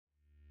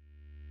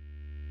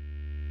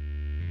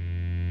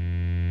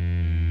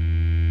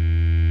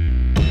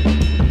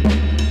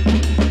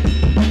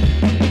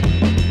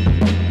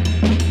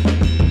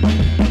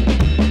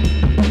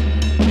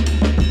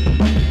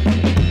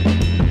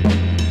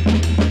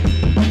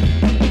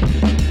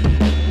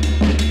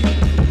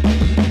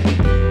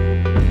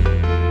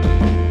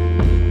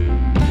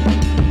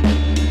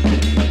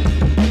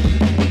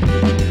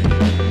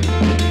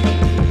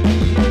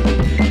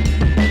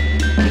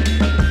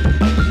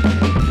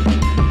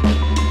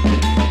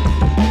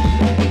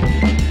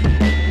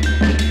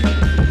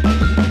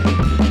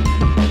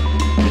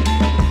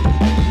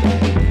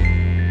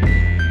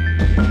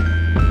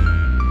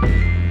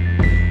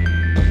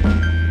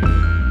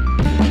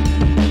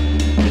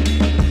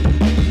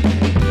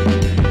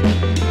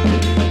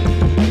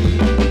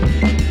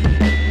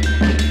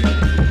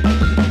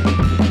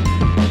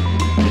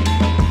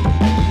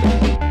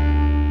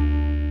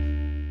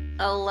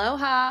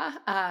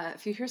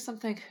If you hear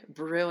something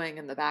brewing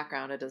in the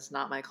background, it is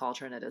not my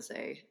cauldron. It is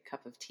a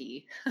cup of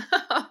tea.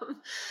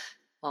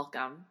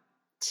 Welcome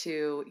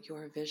to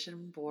Your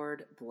Vision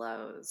Board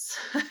Blows.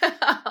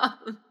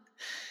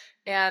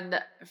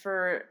 And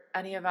for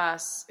any of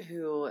us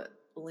who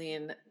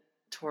lean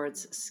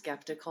towards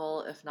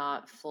skeptical, if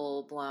not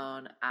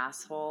full-blown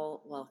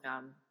asshole,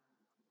 welcome.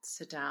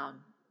 Sit down.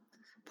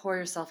 Pour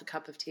yourself a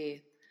cup of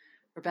tea.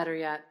 Or better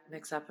yet,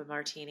 mix up a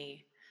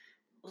martini.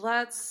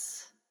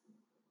 Let's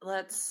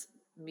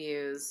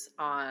muse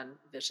on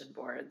vision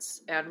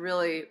boards and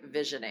really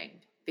visioning,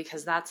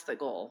 because that's the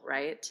goal,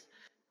 right?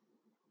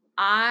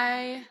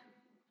 I,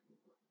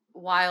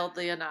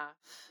 wildly enough,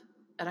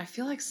 and I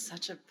feel like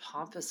such a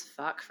pompous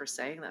fuck for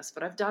saying this,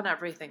 but I've done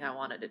everything I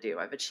wanted to do.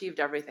 I've achieved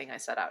everything I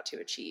set out to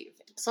achieve.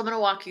 So I'm going to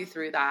walk you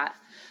through that.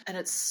 And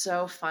it's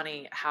so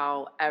funny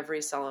how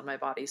every cell in my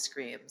body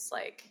screams,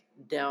 like,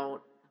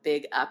 don't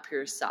big up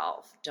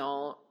yourself.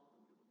 Don't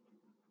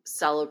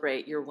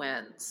celebrate your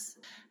wins.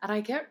 And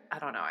I get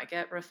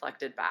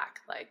reflected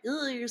back like,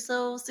 oh, you're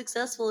so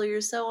successful, you're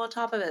so on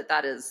top of it.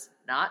 That is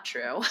not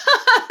true.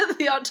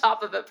 The on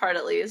top of it part,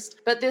 at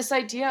least. But this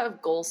idea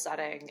of goal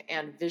setting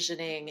and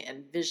visioning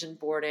and vision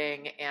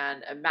boarding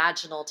and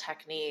imaginal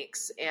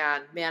techniques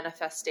and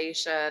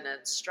manifestation and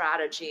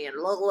strategy and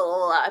blah, blah,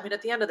 blah. I mean,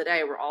 at the end of the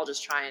day, we're all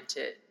just trying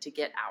to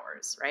get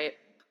ours, right?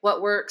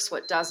 What works,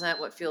 what doesn't,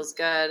 what feels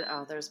good.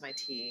 Oh, there's my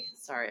tea.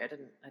 Sorry, I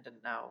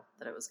didn't know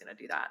that it was going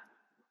to do that.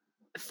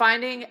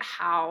 Finding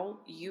how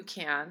you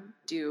can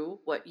do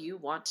what you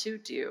want to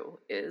do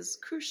is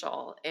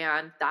crucial.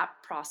 And that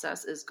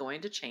process is going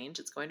to change.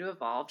 It's going to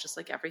evolve just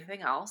like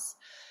everything else.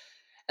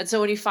 And so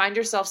when you find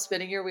yourself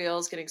spinning your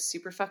wheels, getting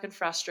super fucking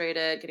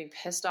frustrated, getting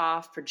pissed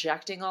off,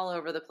 projecting all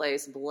over the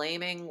place,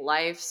 blaming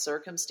life,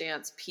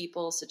 circumstance,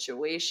 people,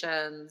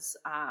 situations,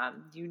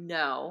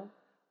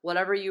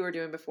 whatever you were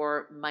doing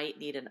before might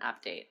need an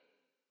update.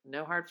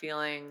 No hard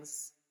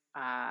feelings.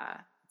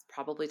 It's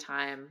probably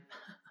time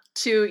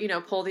to,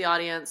 pull the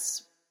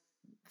audience,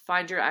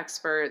 find your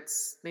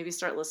experts, maybe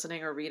start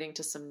listening or reading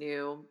to some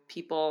new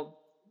people.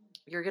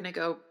 You're going to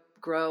go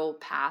grow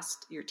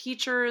past your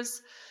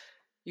teachers,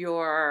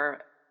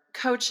 your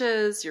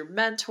coaches, your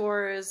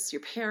mentors,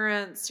 your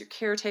parents, your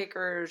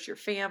caretakers, your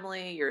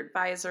family, your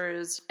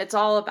advisors. It's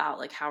all about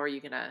like, how are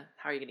you going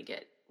to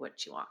get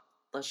what you want?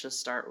 Let's just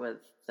start with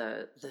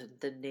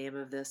the name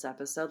of this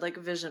episode, like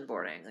vision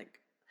boarding. Like,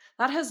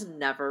 that has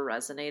never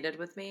resonated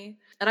with me.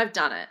 And I've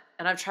done it.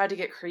 And I've tried to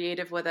get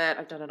creative with it.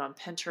 I've done it on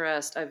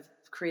Pinterest. I've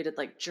created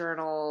like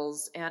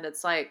journals. And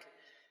it's like,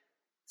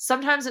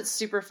 sometimes it's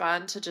super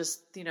fun to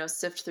just,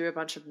 sift through a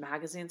bunch of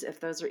magazines, if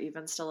those are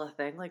even still a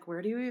thing. Like,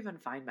 where do you even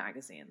find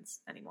magazines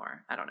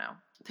anymore? I don't know.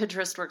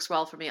 Pinterest works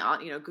well for me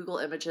on, Google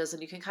Images.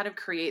 And you can kind of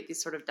create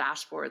these sort of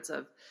dashboards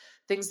of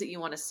things that you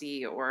want to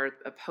see, or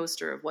a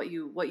poster of what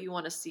you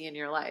want to see in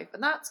your life.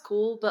 And that's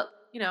cool. But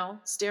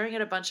staring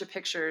at a bunch of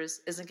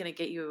pictures isn't going to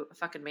get you a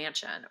fucking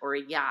mansion or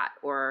a yacht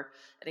or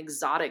an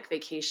exotic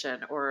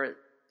vacation or,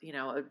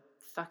 a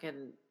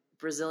fucking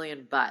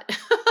Brazilian butt.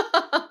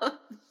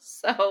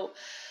 So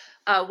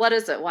what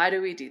is it? Why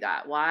do we do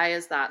that? Why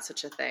is that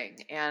such a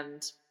thing?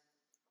 And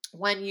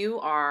when you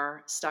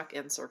are stuck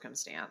in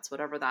circumstance,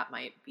 whatever that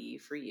might be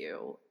for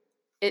you,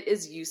 it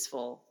is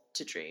useful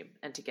to dream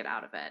and to get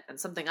out of it. And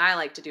something I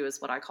like to do is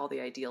what I call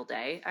the ideal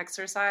day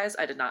exercise.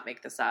 I did not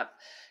make this up,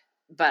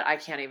 but I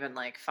can't even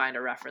find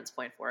a reference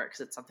point for it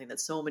because it's something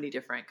that so many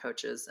different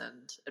coaches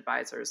and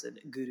advisors and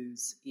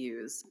gurus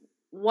use.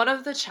 One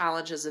of the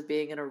challenges of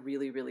being in a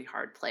really, really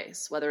hard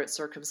place, whether it's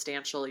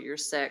circumstantial, you're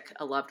sick,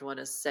 a loved one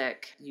is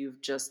sick,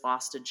 you've just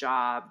lost a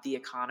job, the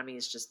economy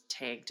is just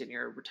tanked and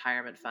your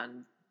retirement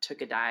fund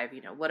took a dive,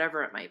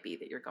 whatever it might be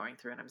that you're going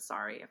through. And I'm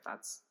sorry if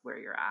that's where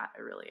you're at.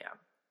 I really am.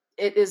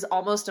 It is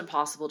almost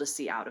impossible to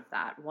see out of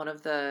that. One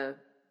of the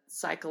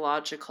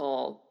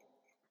psychological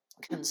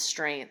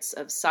constraints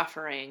of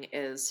suffering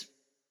is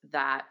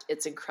that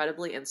it's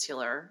incredibly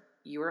insular.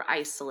 You are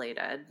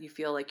isolated. You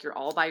feel like you're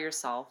all by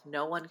yourself.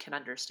 No one can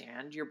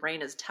understand. Your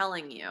brain is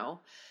telling you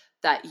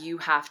that you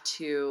have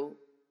to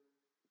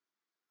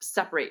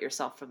separate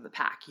yourself from the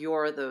pack.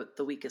 You're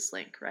the weakest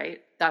link,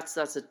 right? That's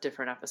a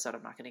different episode.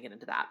 I'm not going to get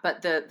into that.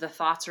 But the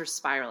thoughts are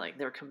spiraling.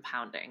 They're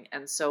compounding.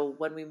 And so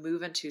when we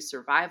move into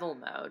survival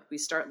mode, we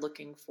start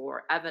looking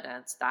for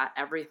evidence that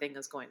everything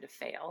is going to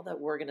fail, that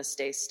we're going to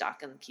stay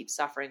stuck and keep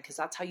suffering, because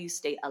that's how you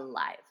stay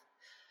alive.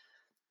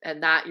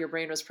 And that your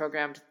brain was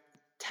programmed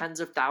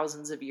tens of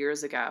thousands of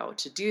years ago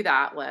to do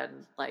that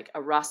when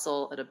a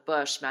rustle at a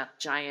bush meant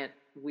giant,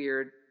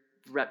 weird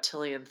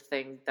reptilian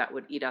thing that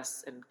would eat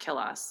us and kill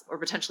us, or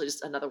potentially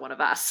just another one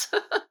of us.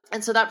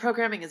 And so that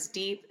programming is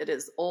deep. It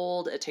is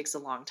old. It takes a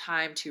long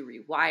time to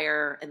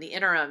rewire. In the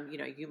interim,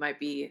 you might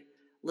be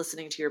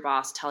listening to your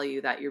boss tell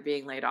you that you're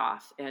being laid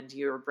off, and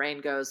your brain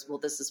goes, well,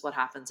 this is what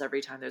happens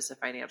every time there's a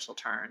financial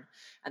turn.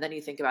 And then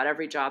you think about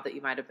every job that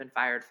you might have been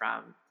fired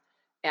from.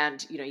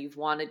 And,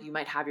 you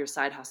might have your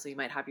side hustle, you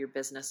might have your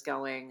business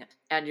going,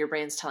 and your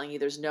brain's telling you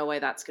there's no way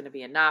that's going to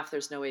be enough.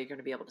 There's no way you're going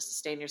to be able to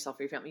sustain yourself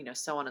or your family,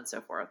 so on and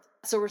so forth.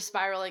 So we're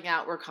spiraling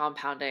out, we're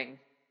compounding.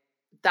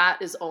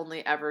 that is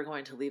only ever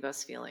going to leave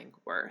us feeling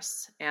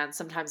worse. And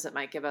sometimes it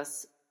might give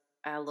us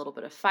a little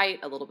bit of fight,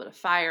 a little bit of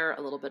fire,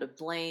 a little bit of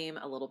blame,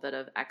 a little bit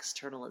of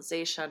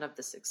externalization of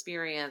this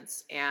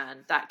experience. And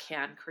that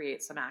can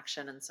create some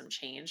action and some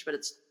change, but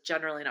it's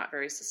generally not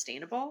very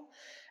sustainable.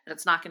 And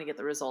it's not going to get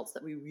the results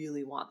that we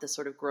really want, this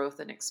sort of growth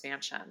and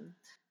expansion.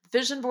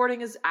 Vision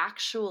boarding is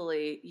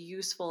actually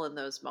useful in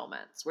those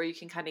moments where you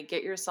can kind of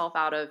get yourself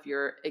out of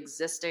your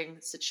existing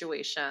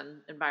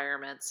situation,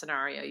 environment,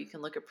 scenario. You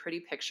can look at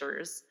pretty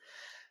pictures.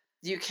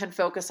 You can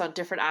focus on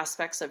different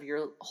aspects of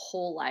your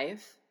whole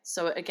life.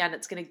 So again,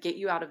 it's going to get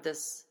you out of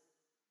this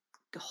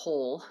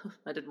hole.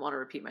 I didn't want to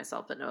repeat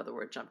myself, but no other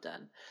word jumped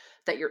in,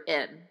 that you're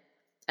in,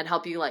 and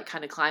help you like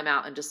kind of climb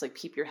out and just like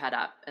keep your head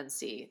up and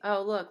see,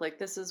 oh, look, like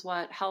this is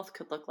what health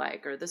could look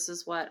like, or this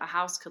is what a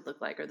house could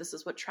look like, or this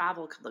is what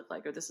travel could look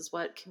like, or this is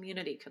what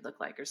community could look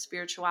like, or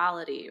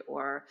spirituality,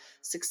 or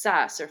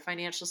success, or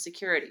financial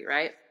security,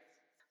 right?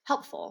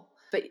 Helpful.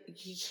 But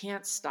you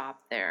can't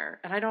stop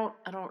there. And I don't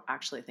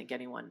actually think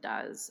anyone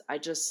does. I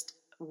just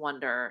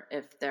wonder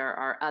if there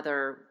are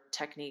other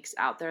techniques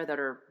out there that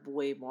are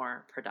way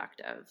more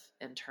productive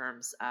in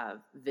terms of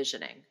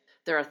visioning.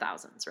 There are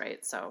thousands,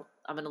 right? So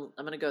I'm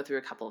gonna go through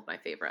a couple of my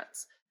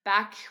favorites.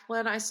 Back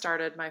when I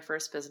started my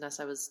first business,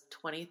 I was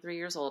 23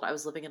 years old. I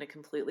was living in a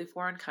completely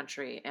foreign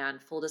country,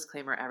 and full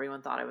disclaimer,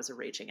 everyone thought I was a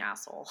raging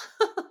asshole.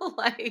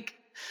 Like,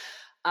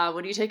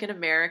 when you take an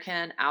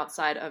American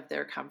outside of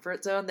their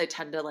comfort zone, they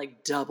tend to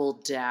like double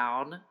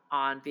down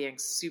on being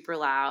super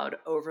loud,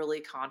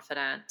 overly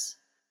confident.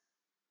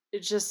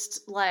 It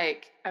just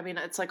like, I mean,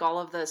 it's like all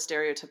of the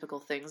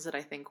stereotypical things that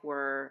I think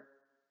were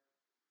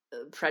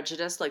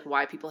prejudice, like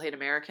why people hate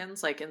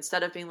Americans. Like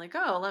instead of being like,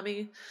 oh, let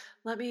me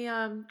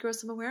grow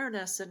some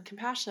awareness and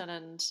compassion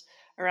and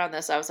around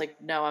this, I was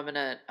like, no, I'm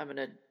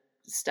gonna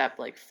step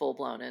like full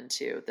blown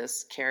into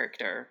this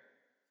character.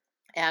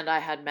 And I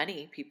had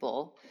many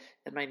people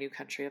in my new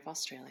country of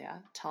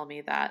Australia tell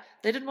me that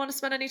they didn't want to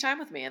spend any time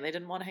with me and they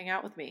didn't want to hang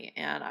out with me,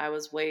 and I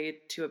was way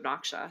too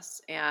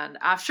obnoxious. And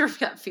after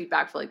getting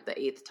feedback for like the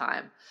 8th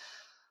time,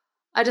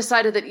 I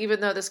decided that even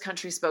though this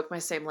country spoke my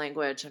same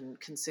language and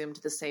consumed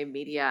the same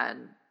media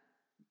and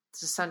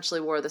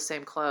essentially wore the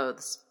same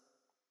clothes,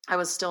 I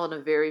was still in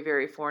a very,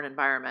 very foreign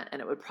environment,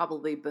 and it would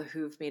probably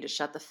behoove me to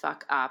shut the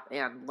fuck up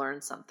and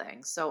learn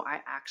something. So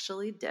I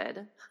actually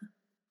did.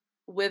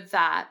 With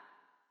that,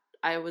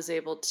 I was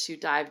able to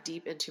dive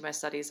deep into my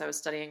studies. I was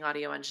studying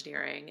audio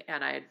engineering,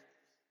 and I had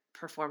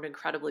performed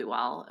incredibly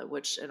well,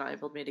 which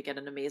enabled me to get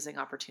an amazing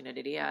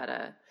opportunity at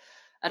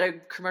a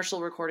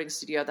commercial recording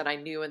studio that I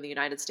knew in the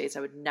United States I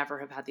would never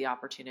have had the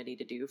opportunity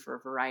to do for a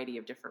variety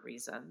of different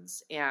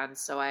reasons. And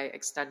so I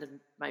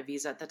extended my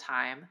visa at the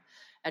time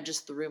and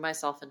just threw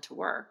myself into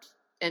work,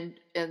 and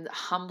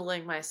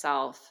humbling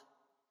myself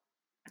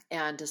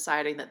and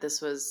deciding that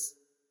this was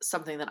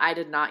something that I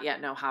did not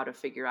yet know how to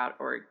figure out,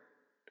 or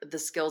the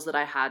skills that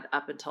I had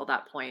up until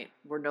that point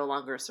were no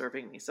longer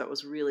serving me. So it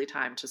was really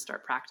time to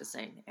start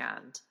practicing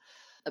and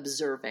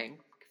observing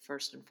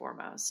first and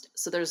foremost.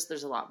 So there's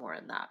a lot more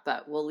in that,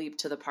 but we'll leap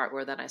to the part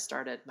where then I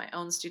started my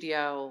own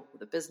studio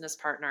with a business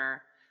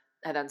partner.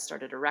 I then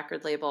started a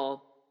record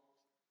label.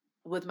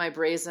 With my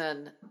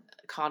brazen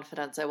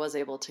confidence, I was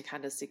able to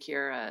kind of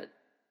secure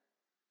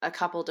a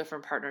couple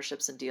different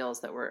partnerships and deals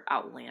that were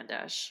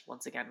outlandish.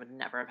 Once again, would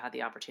never have had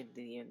the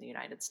opportunity in the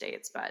United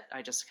States, but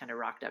I just kind of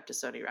rocked up to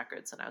Sony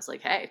Records and I was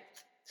like, hey,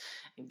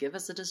 give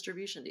us a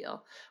distribution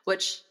deal,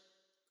 which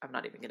I'm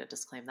not even going to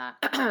disclaim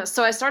that.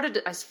 So I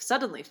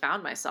suddenly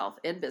found myself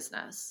in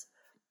business,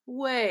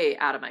 way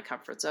out of my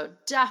comfort zone,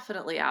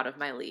 definitely out of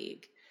my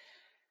league,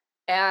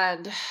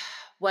 and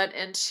went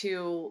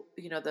into,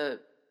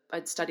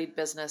 I'd studied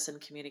business and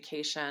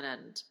communication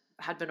and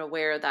had been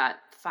aware that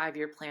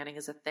 5-year planning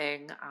is a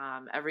thing.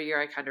 Every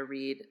year I kind of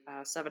read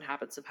 7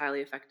 Habits of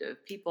Highly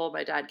Effective People.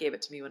 My dad gave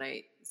it to me when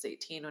I was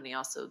 18, when he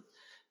also,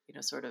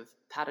 sort of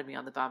patted me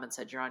on the bum and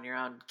said, you're on your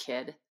own,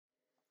 kid.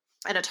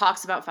 And it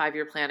talks about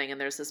 5-year planning, and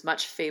there's this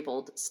much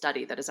fabled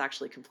study that is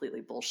actually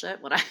completely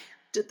bullshit. When I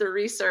did the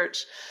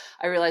research,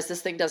 I realized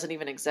this thing doesn't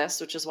even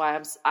exist, which is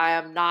why I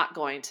am not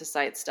going to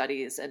cite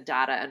studies and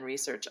data and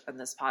research on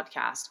this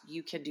podcast.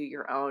 You can do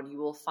your own. You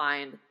will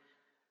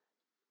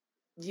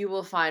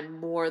find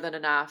more than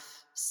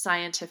enough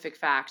scientific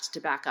fact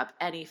to back up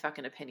any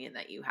fucking opinion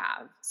that you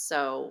have.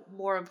 So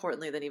more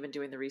importantly than even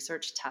doing the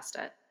research, test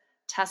it.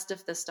 Test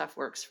if this stuff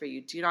works for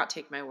you. Do not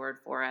take my word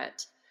for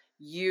it.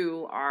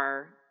 You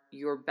are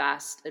your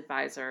best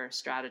advisor,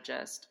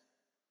 strategist,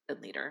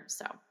 and leader.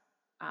 So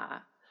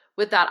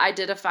with that, I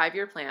did a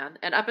 5-year plan.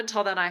 And up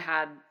until then, I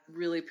had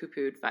really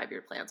poo-pooed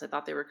 5-year plans. I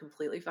thought they were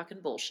completely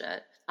fucking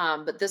bullshit.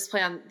 But this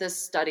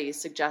study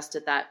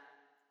suggested that,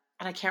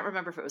 and I can't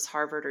remember if it was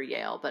Harvard or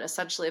Yale, but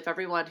essentially if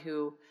everyone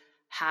who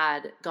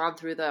had gone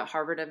through the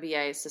Harvard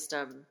MBA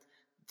system,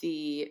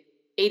 the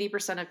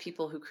 80% of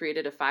people who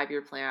created a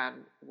 5-year plan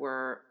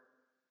were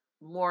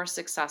more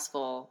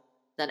successful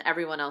than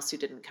everyone else who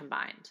didn't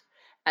combined.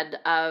 And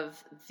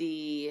of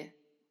the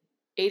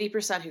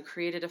 80% who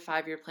created a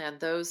 5-year plan,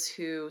 those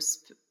who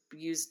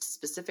used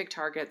specific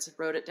targets,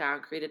 wrote it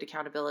down, created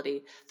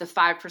accountability. The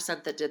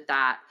 5% that did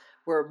that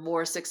were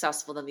more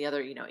successful than the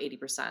other,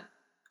 80%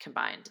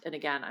 combined. And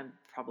again, I'm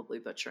probably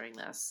butchering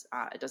this.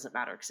 It doesn't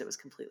matter because it was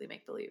completely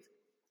make-believe.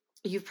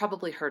 You've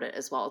probably heard it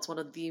as well. It's one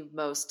of the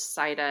most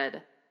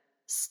cited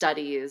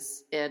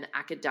studies in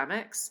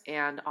academics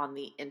and on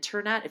the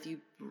internet. If you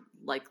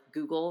like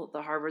Google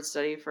the Harvard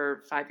study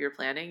for 5-year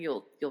planning,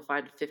 you'll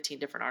find 15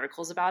 different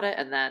articles about it.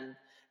 And then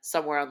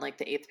somewhere on like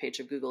the 8th page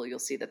of Google, you'll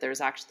see that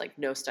there's actually like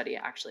no study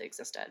actually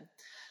existed.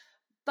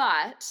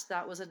 But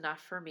that was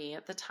enough for me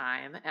at the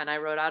time. And I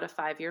wrote out a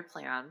 5-year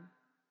plan,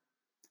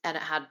 and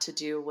it had to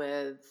do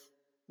with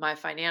my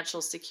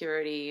financial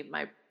security,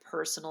 my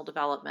personal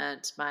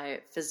development, my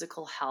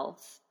physical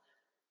health,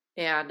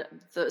 and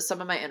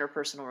some of my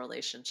interpersonal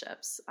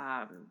relationships.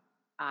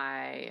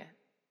 I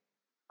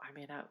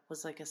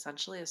was like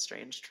essentially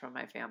estranged from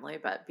my family,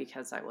 but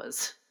because I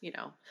was,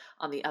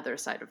 on the other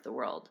side of the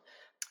world,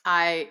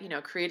 I,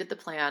 created the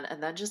plan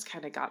and then just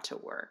kind of got to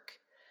work.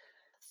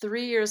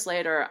 3 years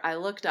later, I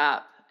looked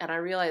up and I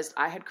realized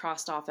I had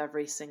crossed off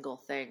every single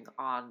thing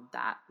on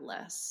that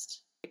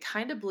list. It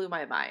kind of blew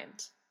my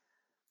mind.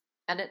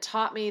 And it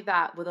taught me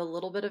that with a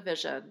little bit of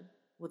vision,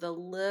 with a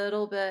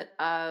little bit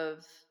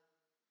of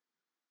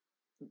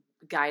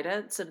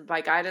guidance, and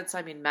by guidance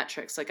I mean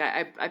metrics. Like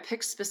I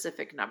picked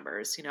specific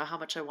numbers, how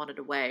much I wanted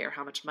to weigh, or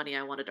how much money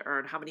I wanted to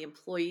earn, how many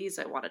employees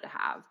I wanted to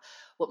have,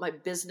 what my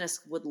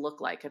business would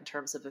look like in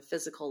terms of a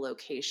physical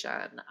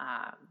location.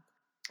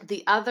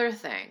 The other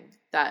thing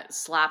that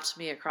slapped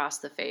me across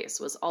the face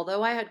was,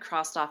 although I had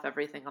crossed off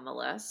everything on the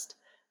list,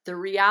 the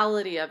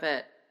reality of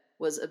it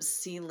was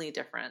obscenely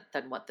different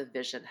than what the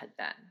vision had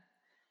been.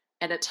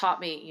 And it taught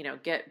me,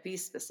 be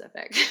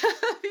specific,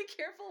 be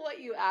careful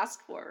what you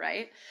ask for,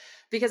 right?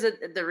 Because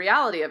the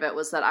reality of it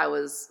was that I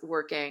was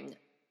working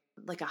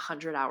like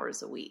 100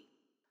 hours a week.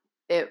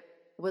 It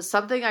was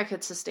something I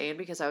could sustain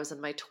because I was in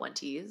my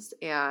 20s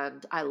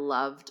and I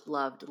loved,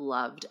 loved,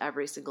 loved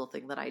every single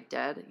thing that I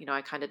did.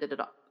 I kind of did it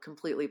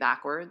completely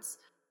backwards,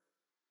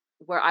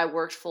 where I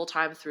worked full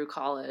time through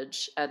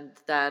college. And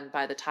then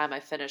by the time I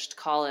finished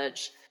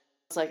college,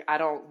 it's like, I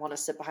don't want to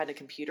sit behind a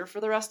computer for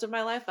the rest of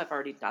my life. I've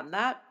already done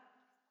that.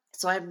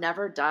 So I've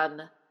never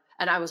done,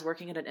 and I was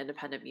working at an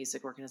independent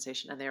music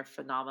organization and they're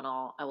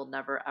phenomenal. I will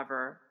never,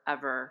 ever,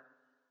 ever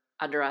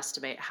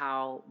underestimate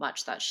how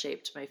much that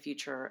shaped my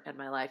future and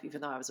my life, even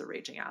though I was a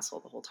raging asshole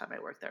the whole time I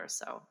worked there.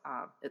 So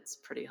it's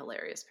pretty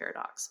hilarious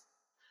paradox.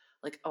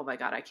 Like, oh my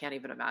God, I can't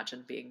even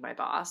imagine being my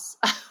boss.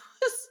 I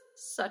was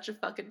such a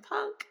fucking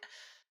punk.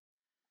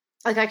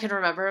 Like I can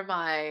remember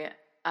my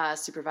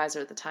supervisor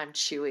at the time,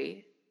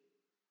 Chewy,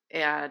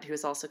 and who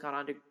has also gone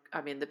on to,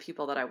 the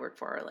people that I work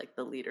for are like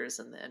the leaders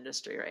in the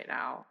industry right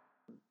now.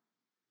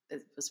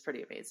 It was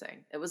pretty amazing.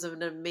 It was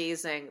an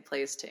amazing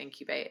place to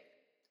incubate.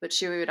 But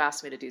Chewy would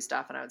ask me to do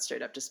stuff and I would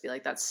straight up just be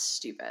like, that's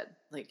stupid.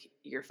 Like,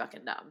 you're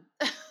fucking dumb.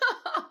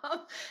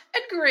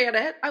 And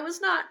granted, I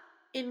was not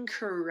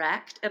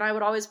incorrect, and I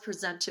would always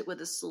present it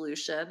with a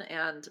solution,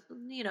 and,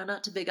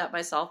 not to big up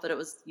myself, but it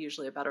was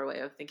usually a better way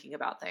of thinking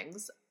about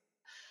things.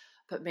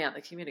 But man,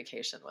 the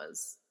communication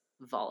was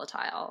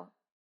volatile.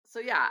 So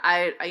yeah,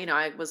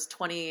 I was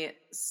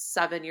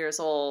 27 years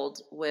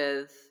old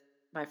with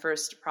my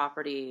first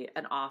property,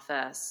 an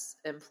office,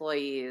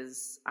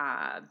 employees,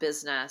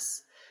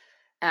 business.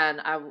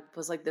 And I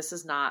was like, this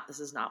is not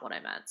what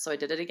I meant. So I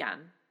did it again,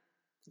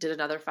 did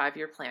another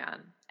 5-year plan.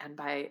 And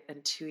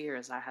in 2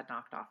 years, I had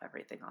knocked off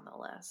everything on the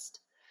list.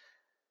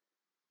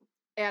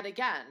 And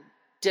again,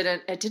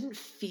 it didn't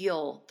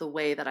feel the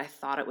way that I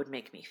thought it would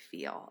make me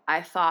feel.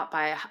 I thought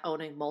by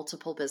owning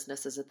multiple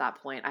businesses at that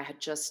point, I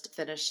had just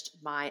finished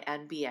my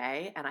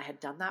MBA and I had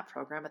done that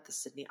program at the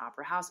Sydney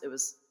Opera House. It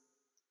was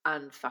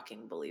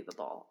unfucking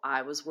believable.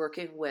 I was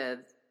working with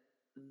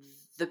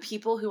the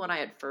people who, when I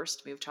had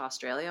first moved to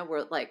Australia,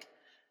 were like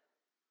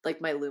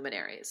my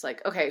luminaries.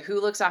 Like, okay, who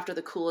looks after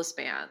the coolest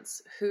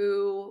bands?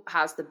 Who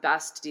has the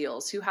best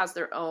deals? Who has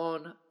their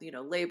own,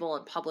 label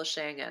and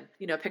publishing? And,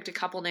 picked a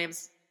couple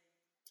names.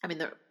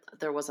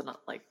 There wasn't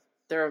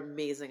there are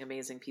amazing,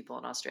 amazing people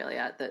in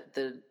Australia.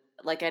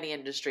 Like any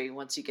industry,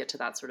 once you get to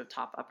that sort of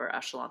top upper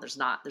echelon, there's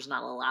not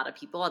a lot of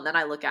people. And then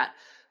I look at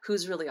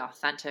who's really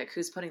authentic,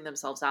 who's putting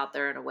themselves out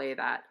there in a way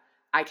that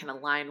I can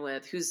align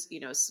with, who's,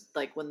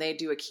 like when they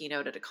do a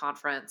keynote at a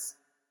conference,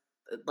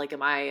 like,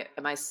 am I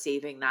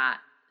saving that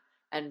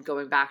and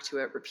going back to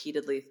it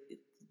repeatedly?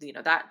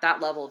 That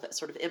level of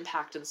sort of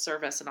impact and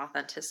service and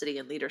authenticity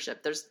and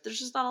leadership. There's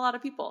just not a lot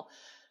of people.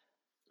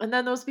 And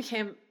then those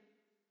became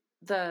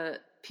the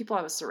people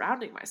I was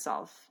surrounding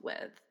myself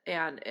with.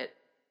 And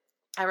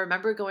I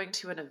remember going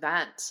to an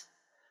event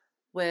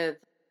with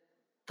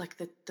like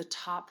the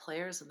top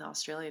players in the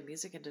Australian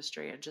music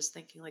industry and just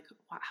thinking like,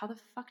 wow, how the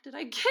fuck did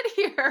I get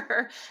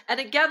here? And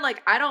again,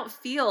 like, I don't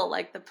feel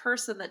like the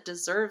person that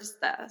deserves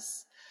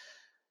this.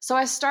 So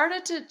I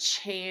started to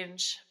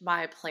change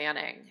my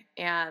planning,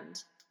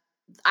 and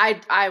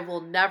I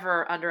will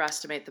never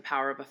underestimate the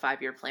power of a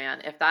 5-year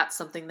plan. If that's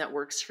something that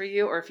works for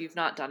you, or if you've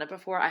not done it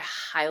before, I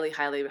highly,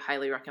 highly,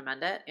 highly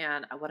recommend it.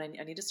 And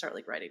I need to start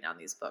like writing down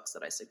these books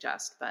that I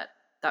suggest, but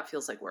that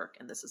feels like work,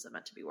 and this isn't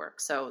meant to be work.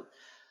 So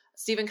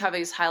Stephen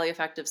Covey's Highly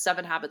Effective,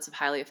 7 Habits of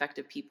Highly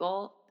Effective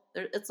People.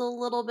 It's a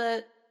little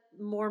bit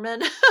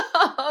Mormon,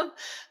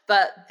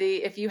 but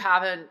if you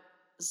haven't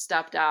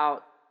stepped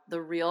out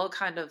the real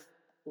kind of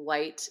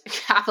white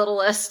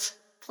capitalist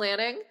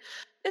planning,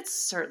 it's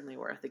certainly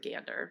worth a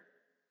gander.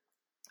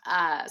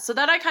 So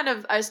then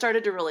I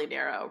started to really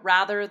narrow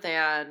rather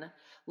than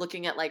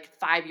looking at like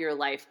 5-year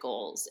life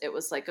goals. It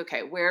was like,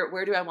 okay,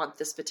 where do I want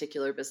this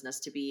particular business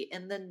to be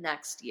in the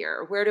next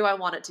year? Where do I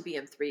want it to be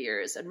in 3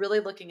 years? And really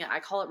looking at, I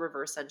call it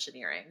reverse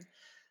engineering.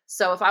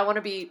 So if I want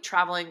to be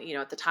traveling,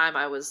 at the time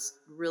I was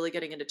really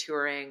getting into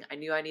touring, I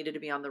knew I needed to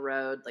be on the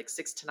road like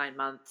 6 to 9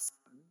 months.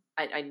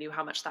 I knew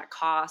how much that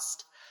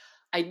cost.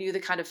 I knew the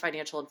kind of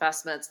financial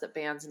investments that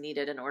bands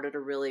needed in order to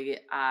really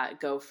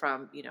go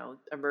from,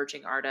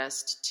 emerging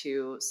artist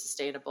to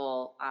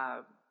sustainable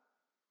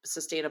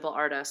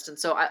artist. And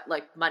so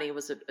money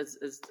was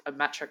is a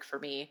metric for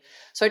me.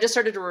 So I just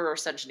started to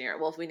reverse engineer.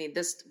 Well, if we need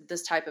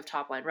this type of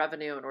top line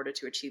revenue in order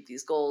to achieve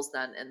these goals,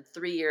 then in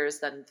 3 years,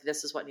 then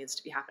this is what needs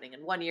to be happening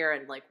in 1 year.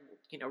 And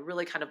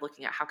really kind of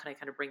looking at how can I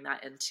kind of bring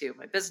that into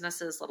my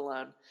businesses, let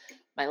alone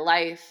my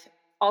life.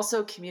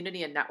 Also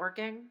community and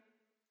networking.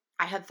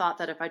 I had thought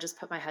that if I just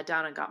put my head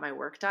down and got my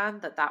work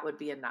done, that would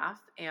be enough.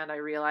 And I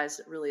realized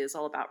it really is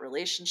all about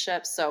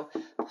relationships. So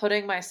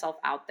putting myself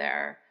out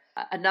there.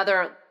 I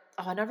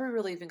never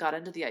really even got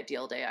into the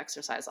ideal day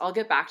exercise. I'll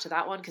get back to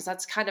that one because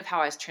that's kind of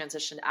how I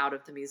transitioned out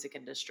of the music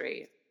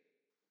industry.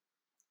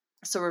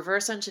 So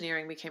reverse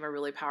engineering became a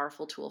really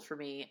powerful tool for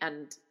me.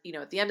 And,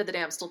 at the end of the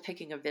day, I'm still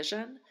picking a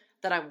vision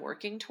that I'm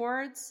working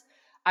towards.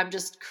 I'm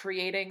just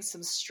creating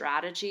some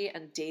strategy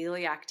and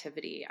daily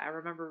activity. I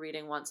remember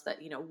reading once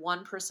that,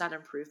 1%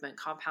 improvement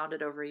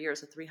compounded over a year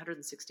is a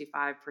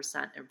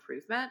 365%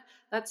 improvement.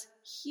 That's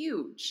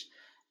huge.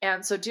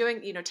 And so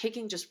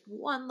taking just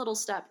one little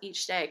step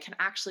each day can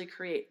actually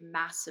create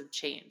massive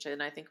change.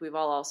 And I think we've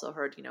all also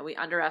heard, we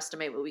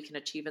underestimate what we can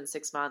achieve in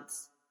 6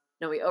 months.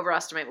 No, we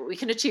overestimate what we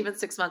can achieve in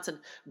 6 months and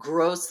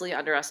grossly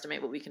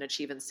underestimate what we can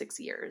achieve in 6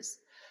 years.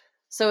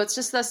 So it's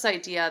just this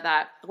idea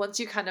that once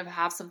you kind of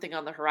have something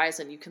on the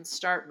horizon, you can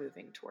start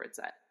moving towards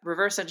it.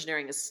 Reverse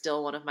engineering is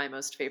still one of my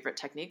most favorite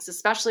techniques,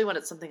 especially when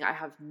it's something I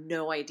have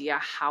no idea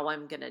how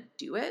I'm going to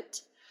do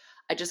it.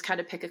 I just kind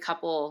of pick a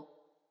couple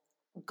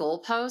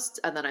goalposts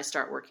and then I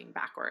start working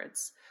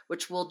backwards,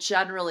 which will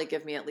generally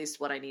give me at least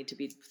what I need to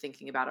be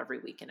thinking about every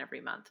week and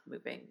every month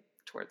moving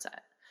towards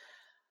it.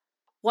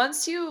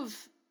 Once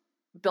you've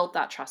built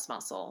that trust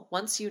muscle,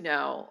 once you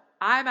know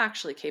I'm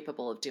actually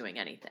capable of doing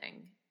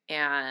anything,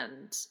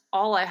 and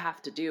all I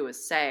have to do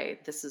is say,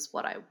 this is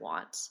what I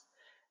want.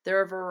 There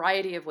are a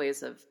variety of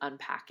ways of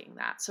unpacking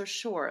that. So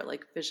sure,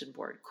 like vision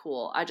board,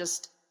 cool. I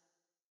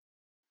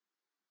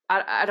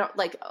don't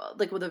like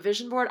with a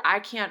vision board, I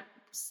can't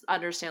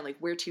understand like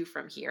where to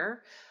from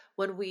here.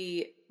 When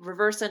we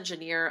reverse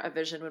engineer a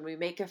vision, when we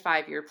make a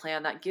 5-year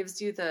plan, that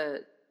gives you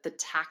the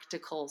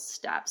tactical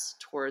steps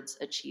towards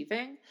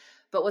achieving.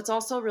 But what's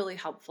also really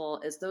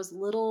helpful is those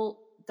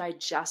little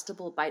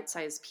digestible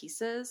bite-sized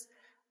pieces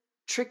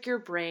trick your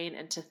brain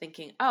into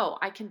thinking, oh,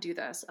 I can do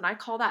this. And I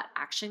call that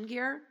action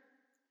gear.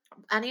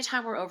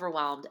 Anytime we're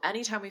overwhelmed,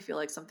 anytime we feel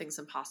like something's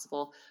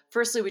impossible,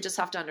 firstly, we just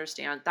have to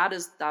understand that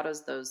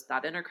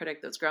inner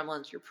critic, those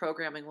gremlins, your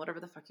programming, whatever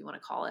the fuck you want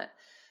to call it,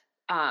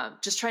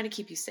 just trying to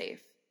keep you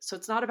safe. So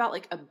it's not about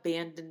like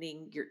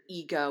abandoning your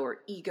ego or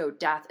ego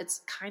death.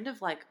 It's kind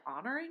of like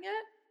honoring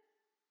it,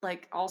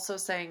 like also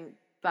saying,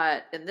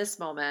 but in this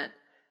moment,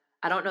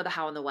 I don't know the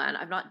how and the when.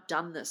 I've not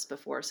done this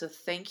before. So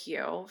thank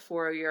you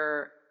for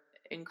your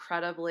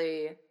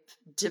incredibly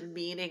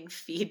demeaning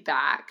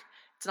feedback.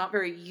 It's not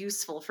very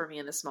useful for me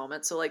in this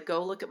moment. So like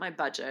go look at my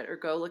budget or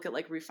go look at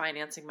like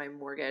refinancing my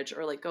mortgage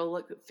or like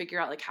go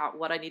figure out like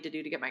what I need to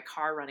do to get my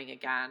car running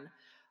again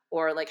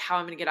or like how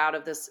I'm going to get out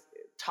of this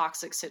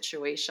toxic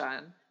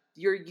situation.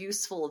 You're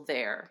useful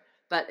there.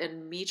 But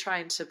in me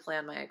trying to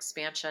plan my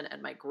expansion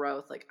and my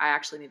growth, like I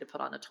actually need to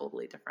put on a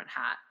totally different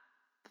hat.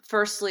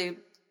 Firstly,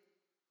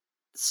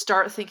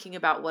 start thinking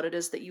about what it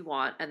is that you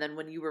want. And then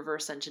when you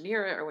reverse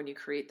engineer it or when you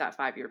create that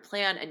 5-year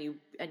plan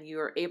and you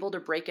are able to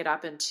break it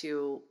up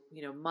into,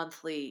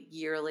 monthly,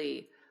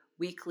 yearly,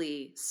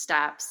 weekly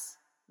steps,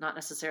 not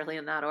necessarily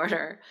in that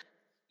order,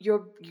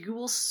 you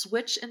will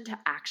switch into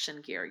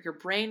action gear. Your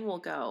brain will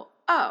go,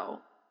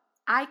 oh,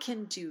 I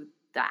can do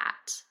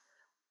that.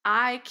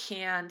 I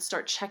can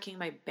start checking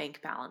my bank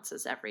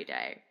balances every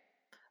day.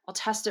 I'll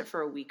test it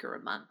for a week or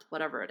a month,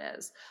 whatever it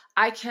is.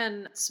 I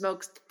can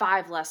smoke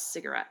 5 less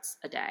cigarettes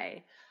a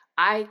day.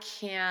 I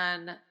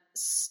can,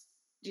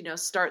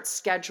 start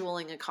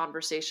scheduling a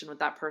conversation with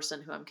that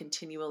person who I'm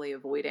continually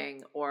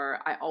avoiding, or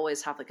I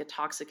always have like a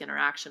toxic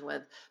interaction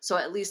with. So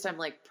at least I'm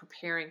like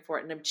preparing for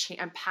it and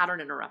I'm pattern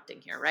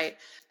interrupting here, right?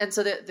 And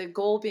so the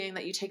goal being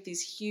that you take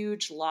these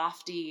huge,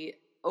 lofty,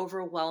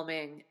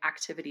 overwhelming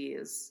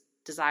activities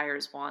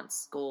desires,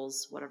 wants,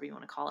 goals, whatever you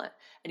want to call it.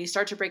 And you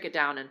start to break it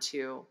down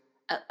into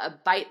a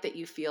bite that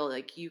you feel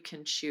like you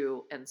can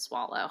chew and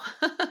swallow.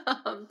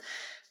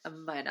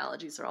 My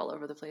analogies are all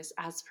over the place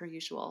as per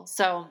usual.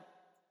 So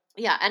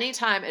yeah,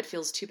 anytime it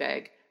feels too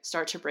big,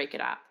 start to break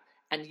it up.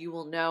 And you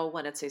will know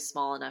when it's a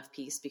small enough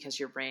piece because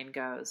your brain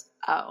goes,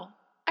 oh,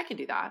 I can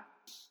do that.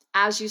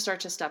 As you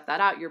start to step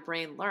that out, your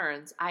brain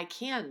learns, I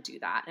can do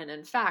that. And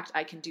in fact,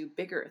 I can do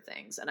bigger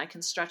things and I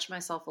can stretch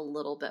myself a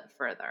little bit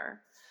further.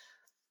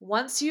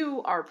 Once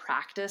you are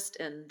practiced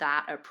in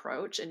that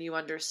approach and you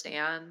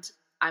understand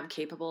I'm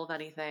capable of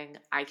anything,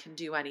 I can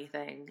do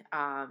anything.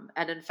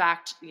 And in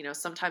fact,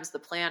 sometimes the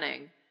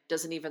planning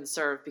doesn't even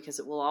serve because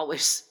it will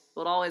always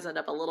end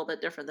up a little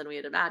bit different than we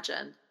had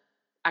imagined.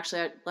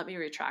 Actually, let me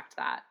retract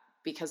that,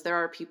 because there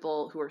are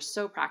people who are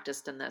so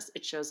practiced in this,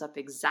 it shows up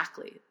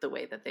exactly the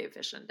way that they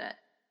visioned it.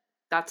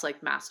 That's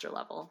like master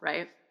level,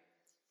 right?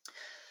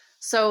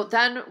 So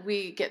then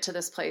we get to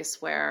this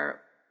place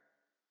where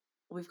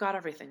we've got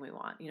everything we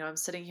want. I'm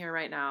sitting here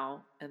right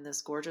now in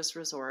this gorgeous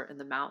resort in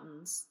the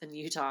mountains in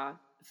Utah.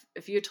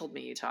 If you had told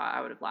me Utah,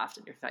 I would have laughed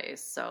in your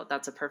face. So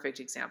that's a perfect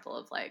example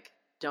of like,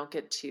 don't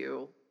get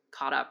too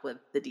caught up with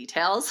the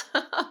details.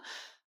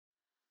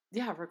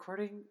 Yeah,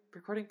 recording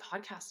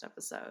podcast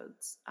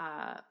episodes,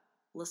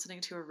 listening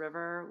to a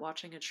river,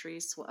 watching a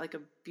tree, like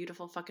a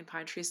beautiful fucking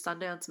pine tree.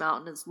 Sundance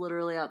Mountain is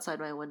literally outside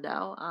my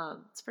window.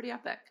 It's pretty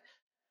epic.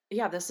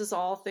 Yeah, this is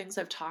all things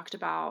I've talked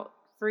about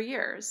for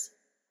years.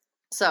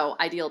 So,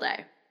 ideal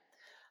day.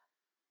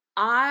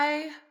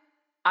 I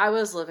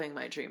was living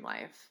my dream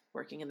life,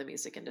 working in the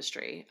music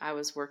industry. I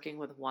was working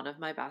with one of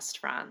my best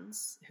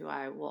friends, who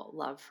I will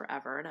love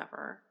forever and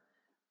ever.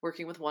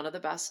 Working with one of the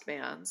best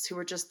bands, who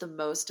were just the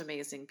most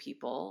amazing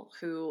people,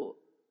 who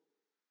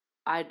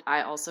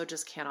I also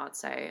just cannot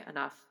say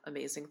enough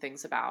amazing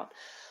things about.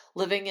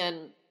 Living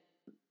in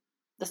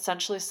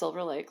essentially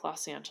Silver Lake,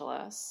 Los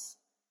Angeles,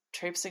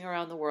 traipsing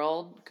around the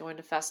world, going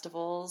to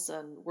festivals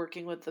and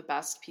working with the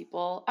best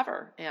people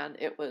ever. And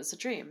it was a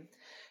dream.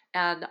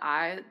 And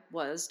I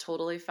was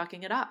totally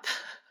fucking it up.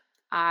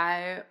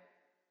 I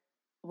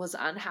was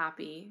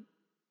unhappy.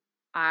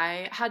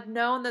 I had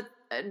known that,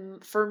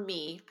 for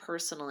me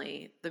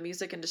personally, the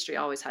music industry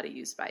always had a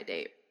use by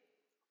date.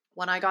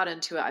 When I got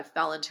into it, I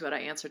fell into it. I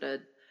answered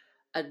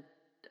okay,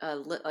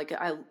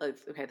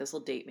 this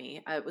will date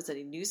me. It was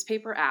a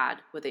newspaper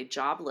ad with a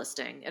job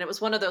listing. And it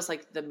was one of those,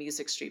 like the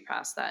Music Street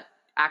Press that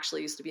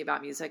actually used to be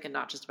about music and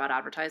not just about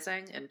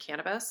advertising and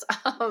cannabis.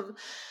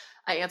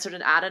 I answered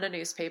an ad in a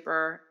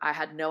newspaper. I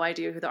had no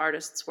idea who the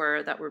artists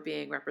were that were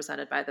being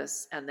represented by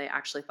this, and they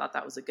actually thought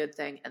that was a good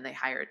thing, and they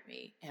hired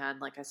me.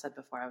 And like I said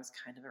before, I was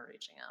kind of a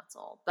raging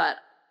asshole. But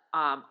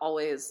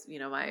always,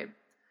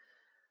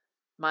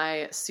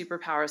 my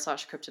superpower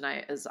 /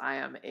 kryptonite is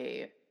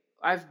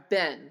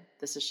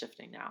this is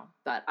shifting now,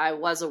 but I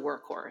was a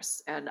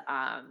workhorse. And,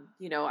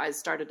 I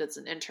started as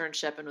an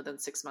internship, and within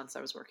 6 months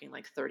I was working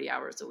like 30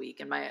 hours a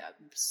week, and my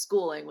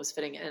schooling was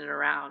fitting in and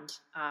around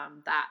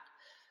that.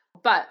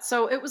 But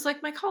so it was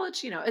like my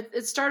college,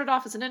 it started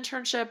off as an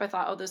internship. I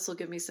thought, oh, this will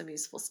give me some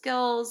useful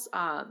skills.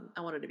 I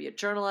wanted to be a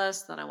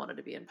journalist. Then I wanted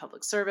to be in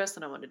public service,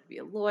 and I wanted to be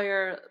a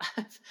lawyer.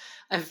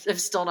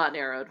 I've still not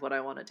narrowed what I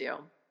want to do.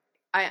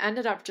 I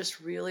ended up just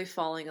really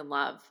falling in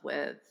love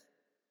with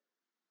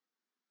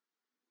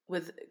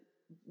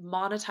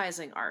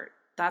monetizing art.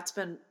 That's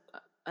been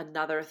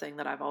another thing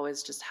that I've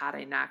always just had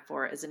a knack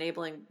for, is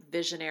enabling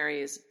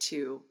visionaries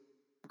to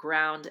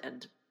ground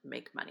and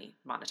make money,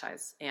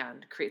 monetize,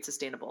 and create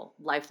sustainable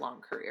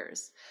lifelong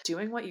careers.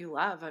 Doing what you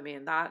love. I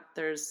mean,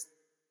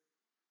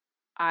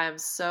 I'm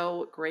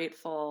so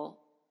grateful.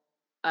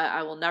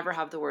 I will never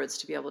have the words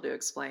to be able to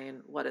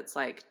explain what it's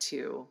like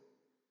to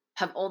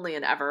have only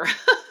and ever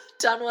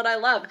done what I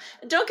love.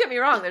 And don't get me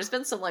wrong, there's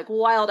been some like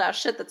wild ass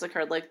shit that's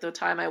occurred, like the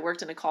time I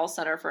worked in a call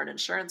center for an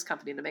insurance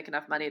company to make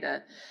enough money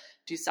to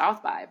do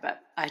South by, but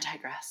I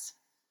digress.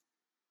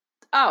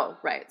 Oh,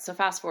 right. So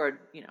fast forward,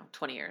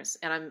 20 years,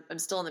 and I'm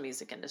still in the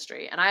music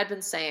industry. And I had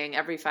been saying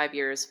every 5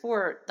 years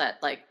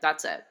like,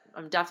 that's it.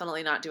 I'm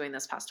definitely not doing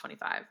this past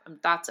 25.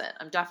 That's it.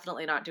 I'm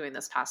definitely not doing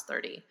this past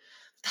 30.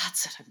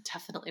 That's it. I'm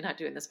definitely not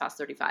doing this past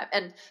 35.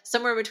 And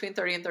somewhere between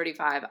 30 and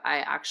 35,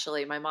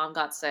 my mom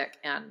got sick,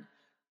 and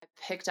I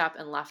picked up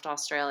and left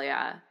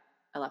Australia.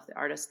 I left the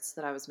artists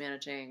that I was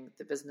managing,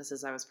 the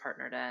businesses I was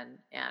partnered in,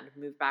 and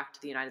moved back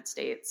to the United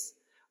States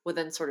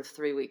within sort of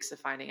 3 weeks of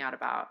finding out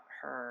about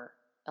her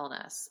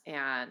illness.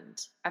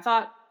 And I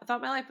thought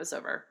my life was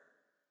over.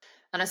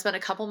 And I spent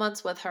a couple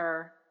months with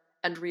her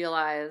and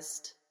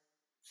realized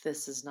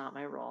this is not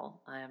my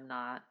role. I am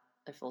not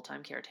a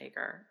full-time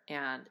caretaker.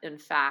 And in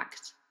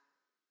fact,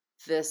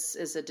 this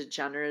is a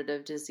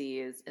degenerative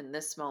disease. In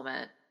this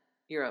moment,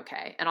 you're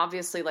okay. And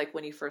obviously, like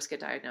when you first get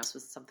diagnosed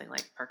with something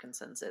like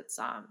Parkinson's, it's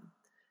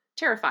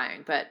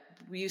terrifying, but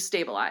you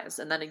stabilize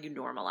and then you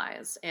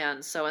normalize.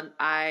 And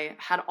I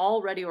had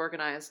already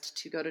organized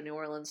to go to New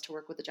Orleans to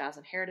work with the Jazz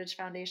and Heritage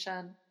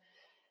Foundation.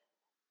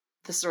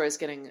 The story is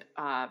getting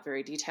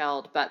very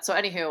detailed, but so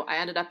anywho, I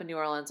ended up in New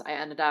Orleans. I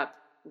ended up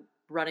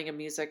running a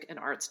music and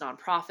arts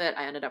nonprofit.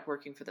 I ended up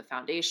working for the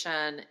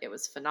foundation. It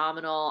was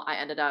phenomenal. I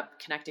ended up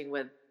connecting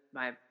with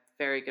my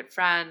very good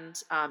friend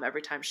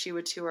every time she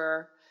would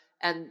tour.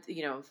 And,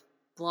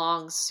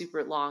 long,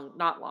 super long,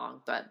 not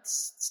long, but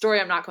story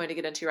I'm not going to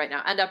get into right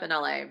now, end up in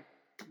LA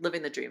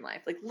living the dream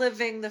life, like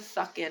living the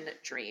fucking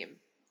dream.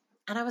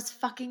 And I was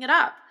fucking it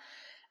up.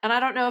 And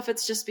I don't know if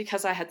it's just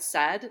because I had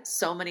said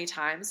so many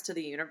times to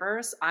the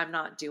universe, I'm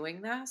not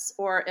doing this,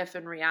 or if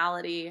in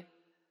reality,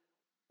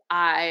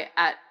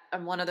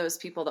 I'm one of those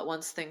people that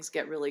once things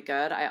get really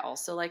good, I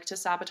also like to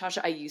sabotage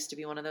it. I used to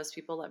be one of those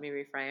people. Let me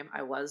reframe.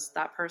 I was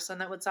that person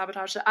that would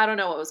sabotage it. I don't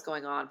know what was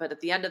going on, but at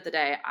the end of the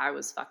day, I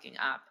was fucking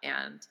up.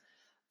 And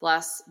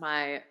bless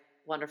my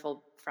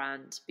wonderful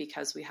friend,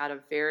 because we had a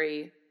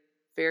very,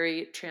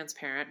 very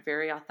transparent,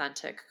 very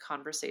authentic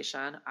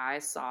conversation. I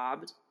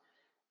sobbed,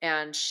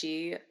 and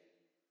she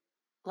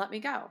let me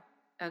go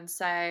and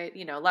say,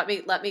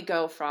 let me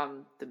go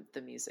from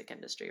the music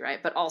industry,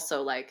 right? But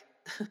also, like,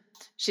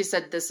 she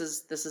said, this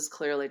is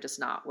clearly just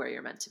not where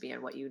you're meant to be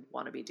and what you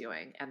want to be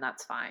doing, and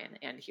that's fine.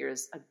 And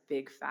here's a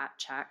big fat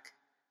check,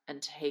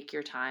 and take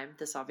your time.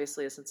 This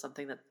obviously isn't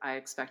something that I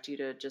expect you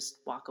to just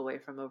walk away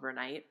from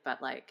overnight,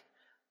 but like,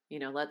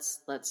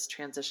 let's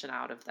transition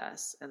out of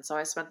this. And so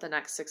I spent the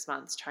next 6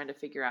 months trying to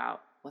figure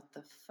out what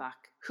the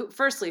fuck,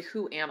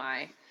 who am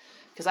I?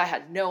 Because I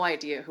had no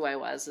idea who I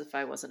was if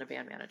I wasn't a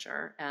band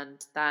manager.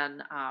 And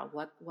then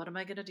what am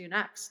I going to do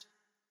next?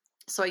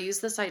 So I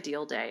used this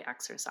ideal day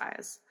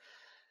exercise.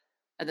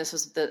 And this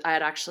was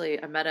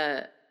I met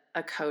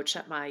a coach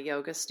at my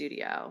yoga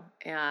studio.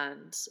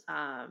 And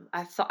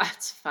I thought,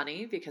 it's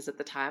funny because at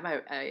the time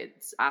I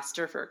asked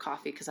her for a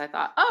coffee because I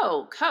thought,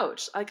 oh,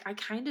 coach, like I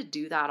kind of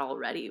do that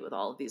already with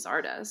all of these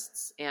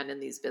artists and in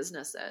these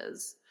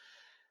businesses.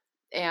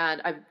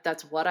 And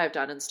that's what I've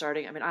done in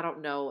starting. I mean, I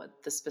don't know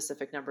the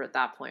specific number at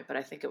that point, but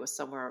I think it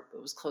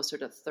was closer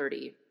to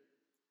 30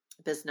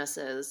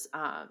 businesses.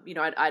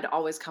 I'd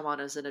always come on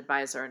as an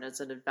advisor and as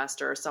an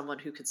investor, or someone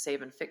who could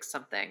save and fix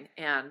something.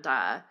 And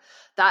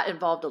that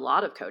involved a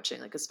lot of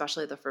coaching, like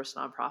especially the first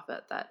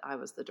nonprofit that I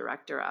was the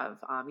director of.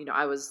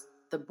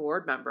 The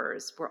board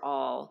members were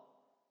all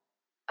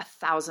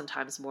 1,000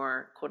 times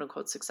more quote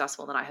unquote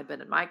successful than I had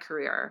been in my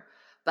career.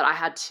 But I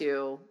had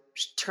to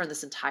turn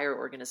this entire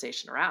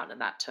organization around, and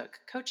that took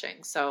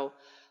coaching. So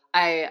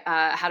I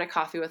had a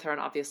coffee with her,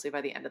 and obviously by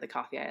the end of the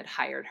coffee, I had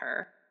hired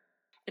her.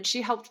 And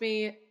she helped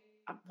me.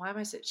 Why am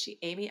I saying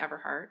Amy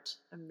Everhart,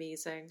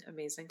 amazing,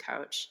 amazing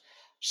coach.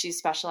 She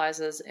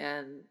specializes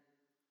in,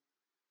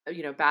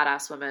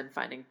 badass women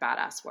finding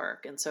badass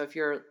work. And so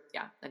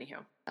anywho,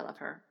 I love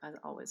her. I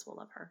always will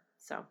love her.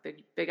 So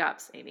big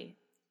ups, Amy.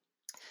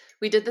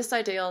 We did this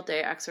ideal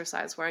day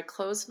exercise where I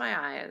closed my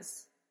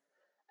eyes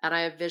and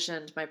I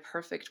envisioned my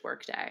perfect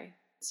work day.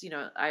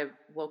 I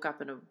woke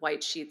up in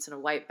white sheets and a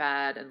white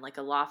bed and like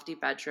a lofty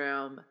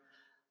bedroom.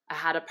 I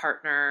had a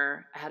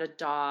partner, I had a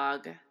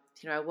dog.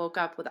 I woke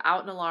up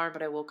without an alarm,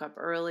 but I woke up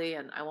early,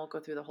 and I won't go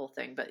through the whole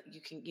thing, but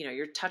you can,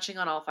 you're touching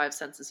on all 5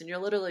 senses, and you're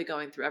literally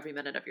going through every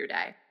minute of your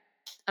day.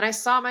 And I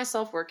saw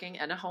myself working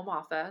in a home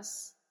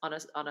office on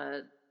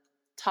a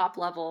top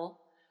level.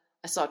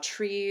 I saw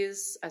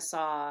trees. I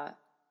saw,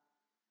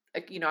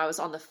 I was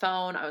on the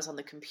phone, I was on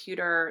the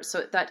computer.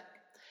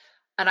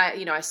 And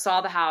I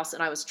saw the house,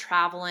 and I was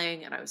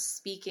traveling and I was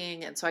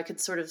speaking. And so I could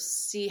sort of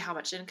see how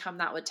much income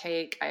that would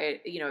take. I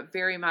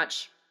very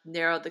much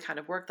narrowed the kind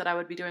of work that I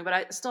would be doing, but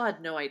I still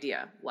had no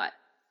idea what.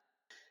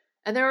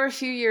 And there were a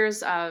few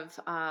years of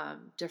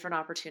different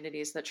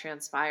opportunities that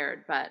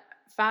transpired, but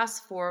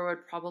fast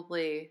forward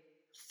probably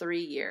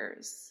 3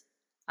 years,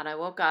 and I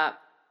woke up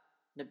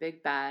in a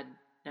big bed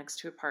next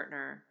to a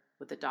partner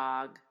with a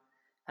dog,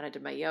 and I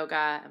did my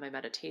yoga and my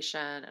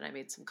meditation, and I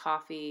made some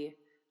coffee.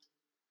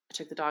 I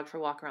took the dog for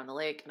a walk around the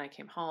lake, and I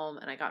came home,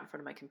 and I got in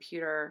front of my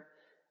computer,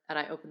 and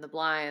I opened the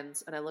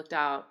blinds, and I looked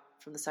out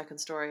from the second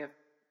story of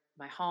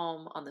my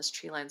home on this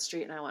tree-lined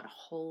street, and I went,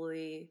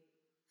 holy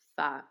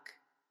fuck,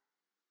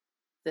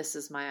 this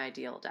is my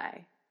ideal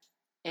day.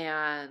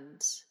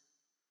 And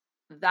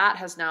that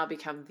has now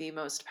become the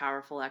most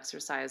powerful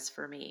exercise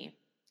for me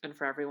and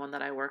for everyone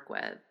that I work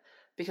with.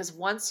 Because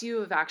once you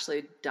have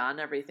actually done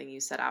everything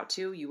you set out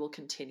to, you will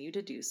continue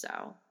to do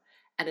so.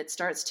 And it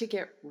starts to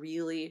get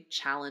really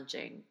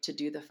challenging to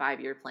do the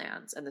 5-year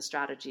plans and the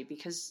strategy,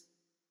 because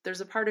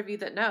there's a part of you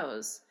that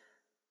knows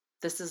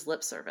this is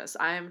lip service.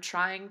 I am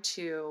trying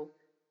to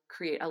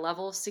create a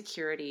level of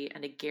security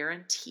and a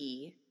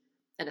guarantee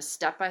and a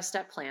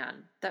step-by-step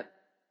plan that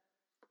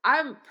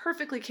I'm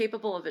perfectly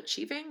capable of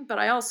achieving, but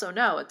I also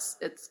know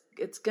it's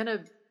going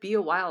to be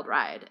a wild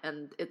ride,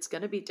 and it's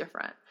going to be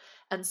different.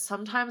 And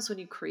sometimes when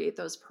you create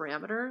those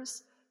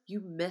parameters,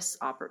 you miss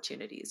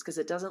opportunities because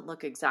it doesn't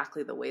look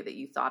exactly the way that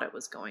you thought it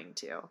was going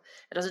to.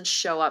 It doesn't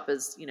show up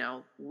as,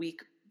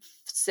 week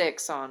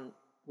 6 on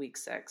week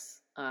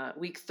 6,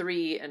 week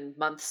 3 and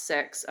month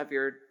 6 of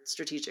your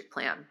strategic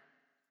plan.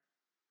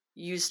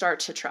 You start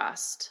to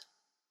trust.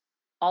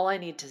 All I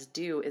need to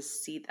do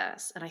is see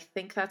this. And I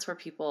think that's where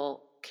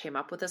people came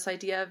up with this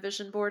idea of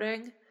vision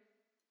boarding.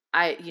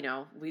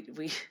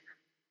 We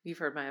You've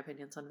heard my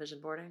opinions on vision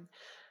boarding.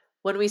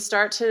 When we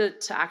start to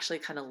actually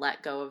kind of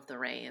let go of the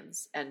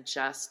reins and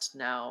just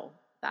know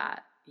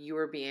that you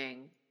are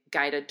being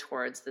guided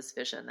towards this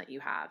vision that you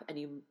have, and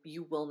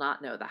you will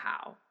not know the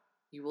how.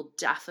 You will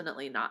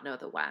definitely not know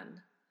the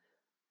when.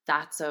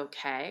 That's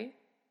okay.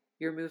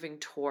 You're moving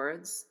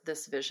towards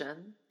this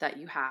vision that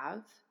you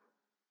have.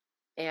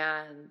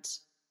 And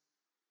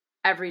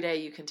every day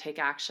you can take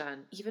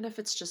action, even if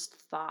it's just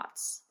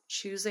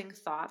choosing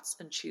thoughts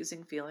and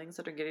choosing feelings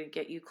that are going to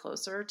get you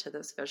closer to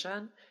this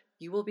vision.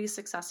 You will be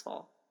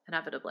successful,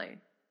 inevitably.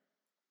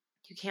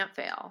 You can't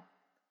fail.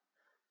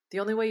 The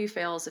only way you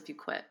fail is if you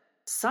quit.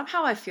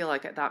 Somehow I feel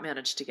like that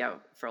managed to go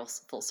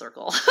full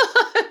circle.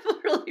 I'm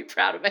really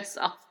proud of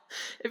myself.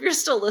 If you're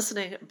still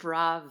listening,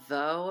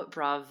 bravo,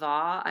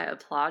 brava. I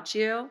applaud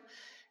you.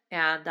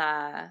 And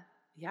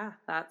yeah,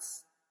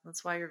 that's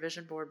why your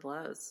vision board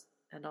blows.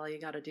 And all you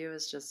got to do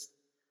is just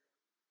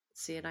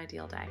see an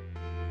ideal day.